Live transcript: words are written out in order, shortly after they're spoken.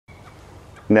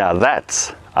Now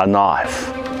that's a knife.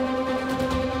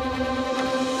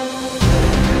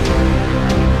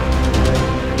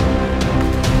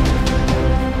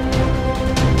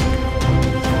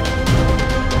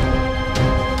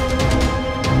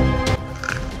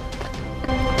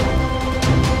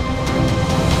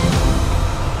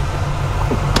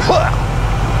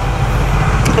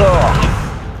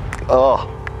 Oh.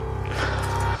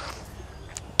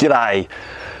 G'day,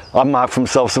 I'm Mark from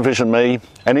Self Sufficient Me,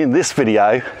 and in this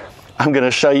video I'm going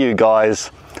to show you guys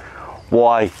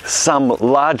why some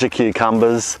larger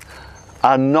cucumbers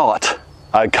are not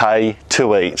okay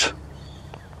to eat.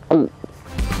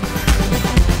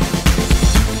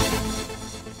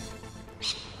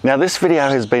 Now this video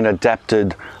has been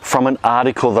adapted from an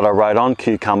article that I wrote on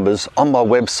cucumbers on my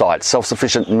website,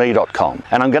 selfsufficientme.com,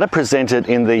 and I'm going to present it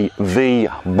in the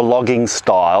vlogging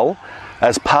style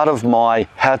as part of my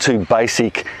how-to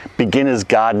basic beginners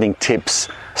gardening tips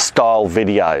style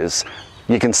videos.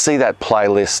 You can see that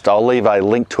playlist. I'll leave a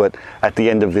link to it at the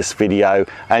end of this video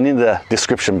and in the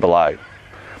description below.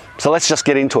 So let's just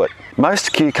get into it.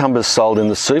 Most cucumbers sold in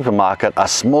the supermarket are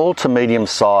small to medium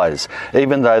size,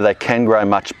 even though they can grow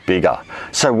much bigger.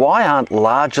 So why aren't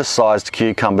larger sized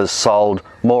cucumbers sold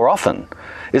more often?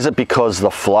 Is it because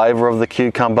the flavour of the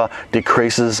cucumber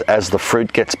decreases as the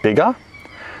fruit gets bigger?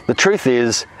 The truth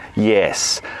is,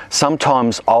 yes,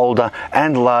 sometimes older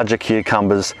and larger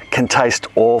cucumbers can taste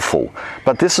awful,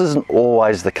 but this isn't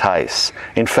always the case.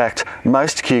 In fact,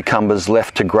 most cucumbers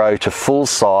left to grow to full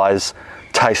size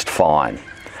taste fine.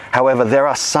 However, there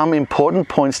are some important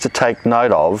points to take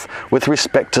note of with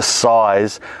respect to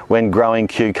size when growing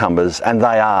cucumbers, and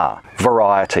they are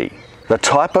variety. The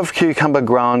type of cucumber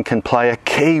grown can play a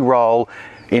key role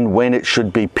in when it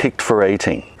should be picked for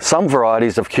eating. Some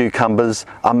varieties of cucumbers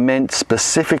are meant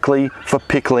specifically for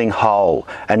pickling whole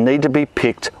and need to be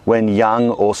picked when young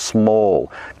or small,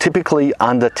 typically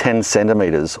under 10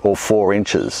 centimeters or 4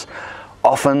 inches.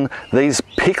 Often, these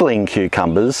pickling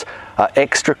cucumbers are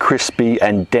extra crispy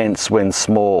and dense when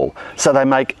small, so they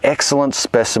make excellent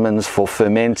specimens for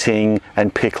fermenting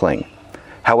and pickling.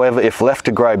 However, if left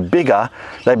to grow bigger,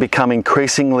 they become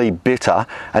increasingly bitter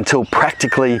until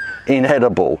practically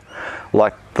inedible,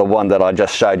 like the one that I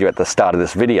just showed you at the start of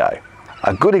this video.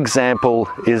 A good example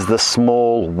is the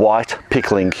small white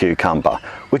pickling cucumber,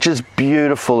 which is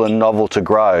beautiful and novel to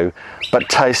grow, but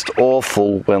tastes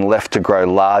awful when left to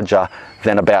grow larger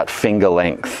than about finger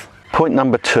length. Point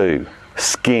number 2,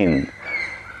 skin.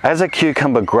 As a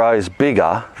cucumber grows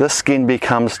bigger, the skin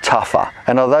becomes tougher,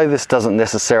 and although this doesn't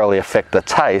necessarily affect the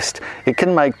taste, it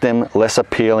can make them less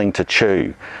appealing to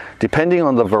chew. Depending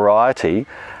on the variety,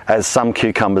 as some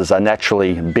cucumbers are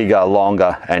naturally bigger,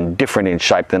 longer, and different in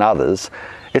shape than others,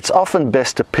 it's often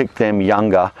best to pick them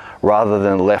younger rather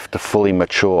than left to fully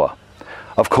mature.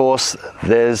 Of course,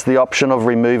 there's the option of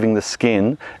removing the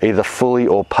skin, either fully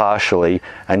or partially,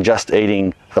 and just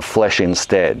eating the flesh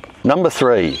instead. Number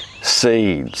 3,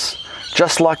 seeds.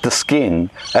 Just like the skin,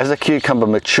 as a cucumber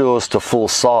matures to full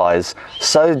size,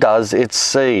 so does its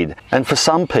seed. And for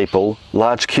some people,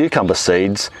 large cucumber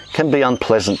seeds can be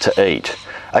unpleasant to eat.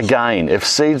 Again, if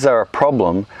seeds are a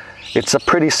problem, it's a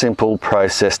pretty simple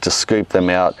process to scoop them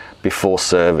out before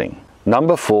serving.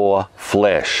 Number 4,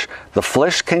 flesh. The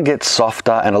flesh can get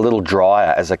softer and a little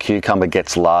drier as a cucumber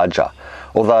gets larger,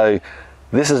 although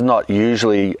this is not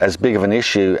usually as big of an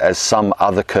issue as some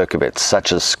other cucurbits,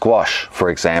 such as squash,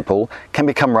 for example, can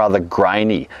become rather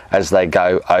grainy as they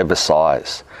go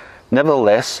oversize.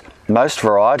 Nevertheless, most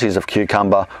varieties of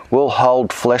cucumber will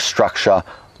hold flesh structure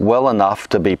well enough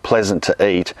to be pleasant to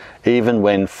eat, even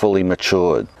when fully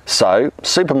matured. So,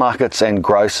 supermarkets and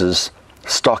grocers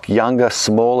stock younger,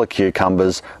 smaller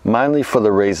cucumbers mainly for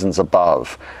the reasons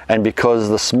above, and because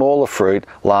the smaller fruit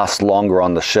lasts longer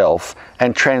on the shelf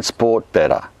and transport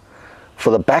better. For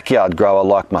the backyard grower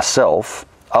like myself,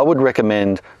 I would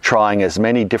recommend trying as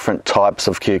many different types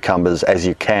of cucumbers as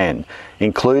you can,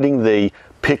 including the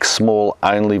pick small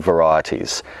only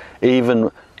varieties,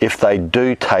 even if they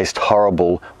do taste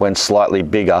horrible when slightly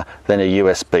bigger than a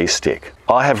USB stick.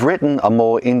 I have written a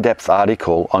more in-depth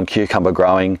article on cucumber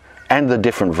growing and the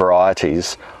different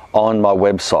varieties on my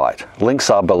website. Links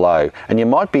are below, and you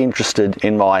might be interested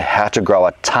in my how to grow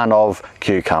a ton of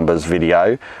cucumbers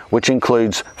video, which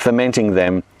includes fermenting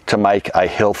them to make a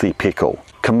healthy pickle.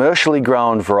 Commercially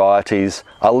grown varieties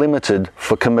are limited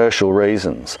for commercial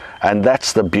reasons, and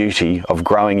that's the beauty of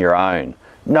growing your own.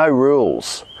 No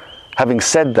rules. Having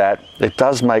said that, it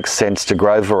does make sense to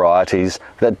grow varieties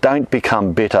that don't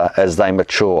become bitter as they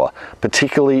mature,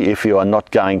 particularly if you are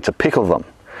not going to pickle them.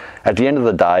 At the end of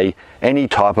the day, any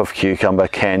type of cucumber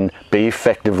can be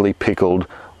effectively pickled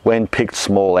when picked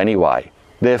small anyway.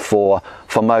 Therefore,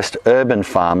 for most urban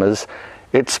farmers,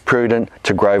 it's prudent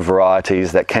to grow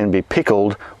varieties that can be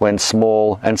pickled when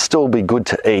small and still be good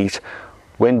to eat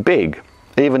when big,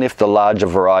 even if the larger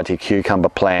variety cucumber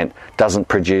plant doesn't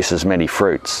produce as many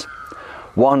fruits.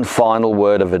 One final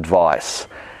word of advice,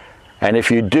 and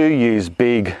if you do use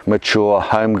big, mature,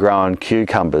 homegrown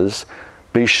cucumbers,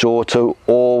 be sure to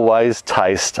always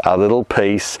taste a little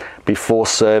piece before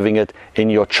serving it in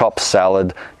your chopped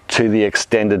salad to the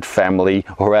extended family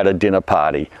or at a dinner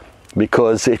party,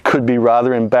 because it could be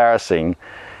rather embarrassing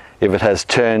if it has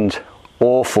turned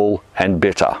awful and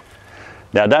bitter.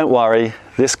 Now don't worry,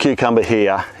 this cucumber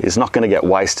here is not going to get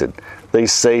wasted.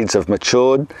 These seeds have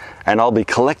matured and I'll be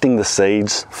collecting the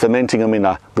seeds, fermenting them in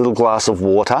a little glass of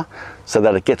water so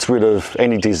that it gets rid of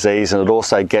any disease, and it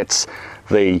also gets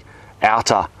the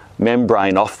outer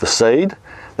membrane off the seed.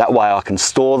 That way I can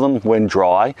store them when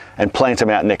dry and plant them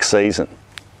out next season.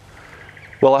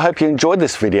 Well, I hope you enjoyed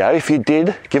this video. If you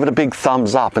did, give it a big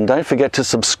thumbs up, and don't forget to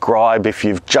subscribe if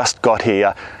you've just got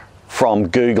here from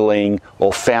Googling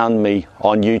or found me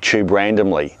on YouTube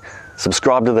randomly.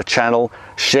 Subscribe to the channel,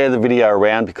 share the video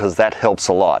around because that helps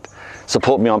a lot.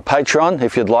 Support me on Patreon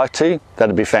if you'd like to,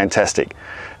 that'd be fantastic.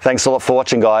 Thanks a lot for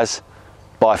watching, guys.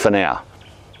 Bye for now.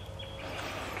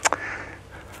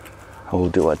 Oh,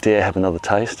 do I dare have another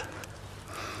taste?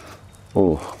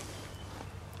 Ooh,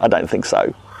 I don't think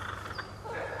so.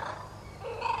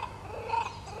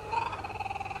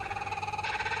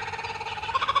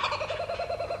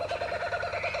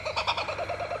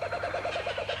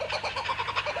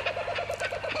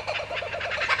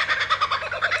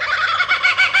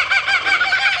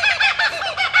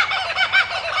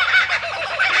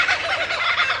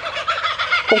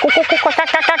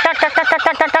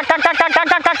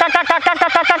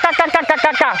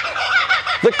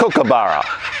 The kookaburra.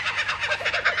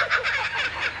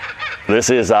 This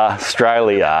is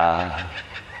Australia.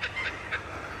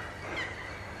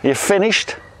 You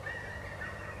finished?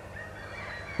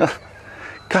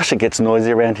 Gosh, it gets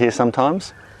noisy around here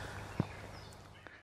sometimes.